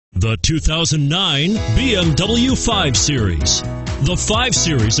The 2009 BMW 5 Series. The 5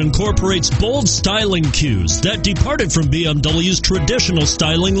 Series incorporates bold styling cues that departed from BMW's traditional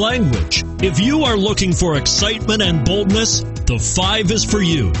styling language. If you are looking for excitement and boldness, the 5 is for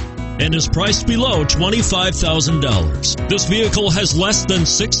you and is priced below $25,000. This vehicle has less than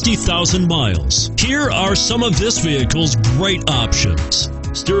 60,000 miles. Here are some of this vehicle's great options: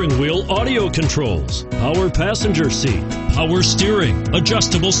 steering wheel audio controls, power passenger seat, power steering,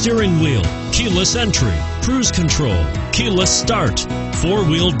 adjustable steering wheel, keyless entry, cruise control, keyless start,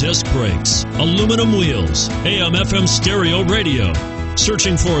 4-wheel disc brakes, aluminum wheels, AM/FM stereo radio.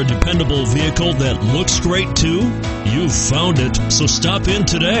 Searching for a dependable vehicle that looks great too? You've found it, so stop in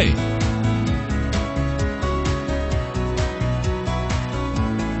today.